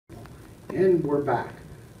And we're back.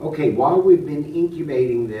 Okay, while we've been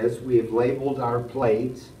incubating this, we have labeled our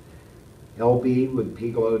plates. LB with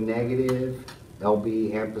pGLO negative,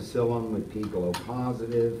 LB ampicillin with pGLO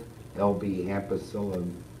positive, LB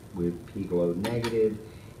ampicillin with pGLO negative,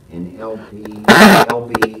 and LB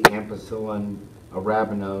ampicillin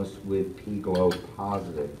arabinose with pGLO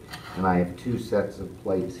positive. And I have 2 sets of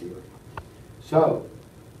plates here. So,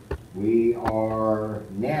 we are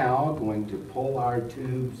now going to pull our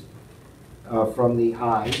tubes from the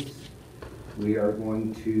ice. We are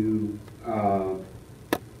going to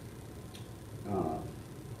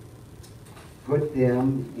put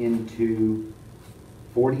them into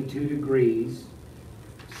 42 degrees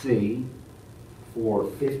C for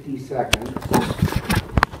 50 seconds.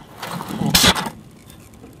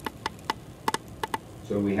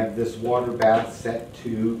 So we have this water bath set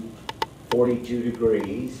to 42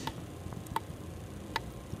 degrees.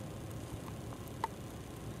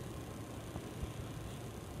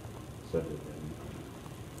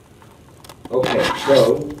 Okay,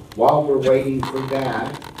 so while we're waiting for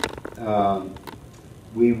that,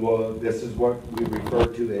 this is what we refer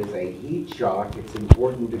to as a heat shock. It's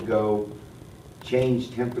important to go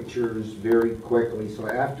change temperatures very quickly. So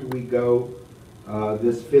after we go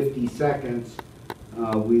this 50 seconds,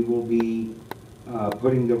 we will be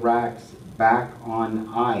putting the racks back on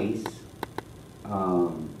ice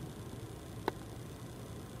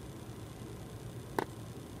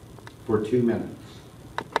for 2 minutes.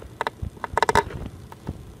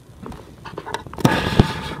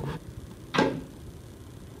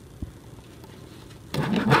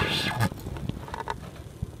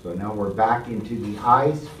 So now we're back into the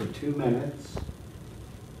ice for 2 minutes.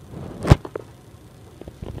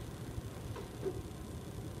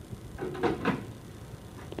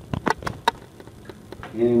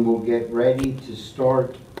 And we'll get ready to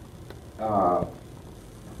start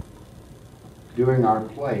doing our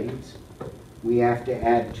plates. We have to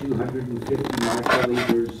add 250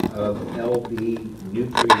 microliters of LB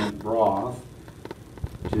nutrient broth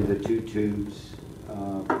to the 2 tubes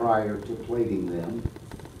prior to plating them.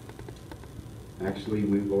 Actually,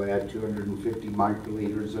 we will add 250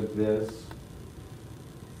 microliters of this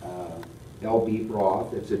LB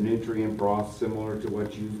broth. It's a nutrient broth similar to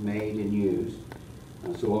what you've made and used.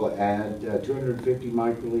 So we'll add 250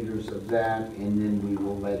 microliters of that, and then we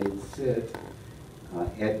will let it sit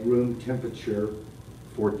at room temperature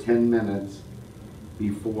for 10 minutes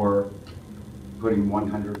before putting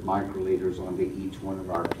 100 microliters onto each one of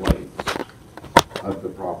our plates of the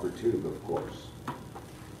proper tube, of course.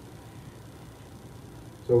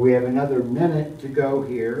 So we have another minute to go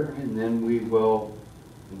here, and then we will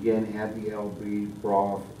again add the LB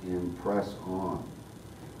broth and press on.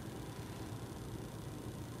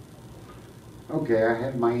 Okay, I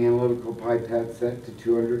have my analytical pipette set to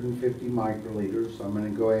 250 microliters, so I'm going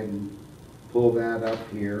to go ahead and pull that up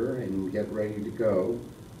here and get ready to go.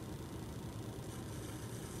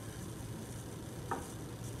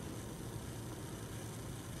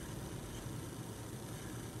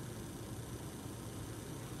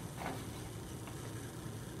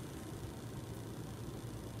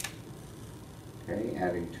 Okay,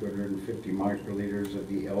 adding 250 microliters of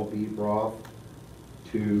the LB broth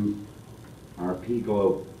to our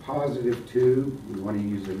pGLO positive tube. We want to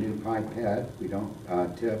use a new pipette. We don't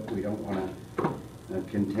we don't want to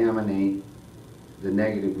contaminate the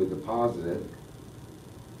negative with the positive.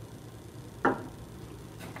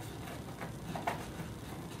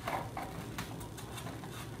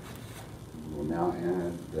 We'll now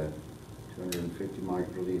add the 250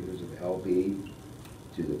 microliters of LB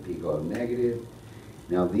to the pGLO negative.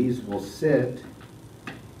 Now these will sit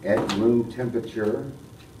at room temperature.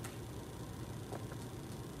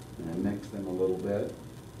 And mix them a little bit.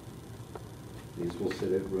 These will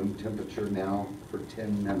sit at room temperature now for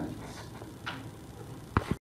 10 minutes.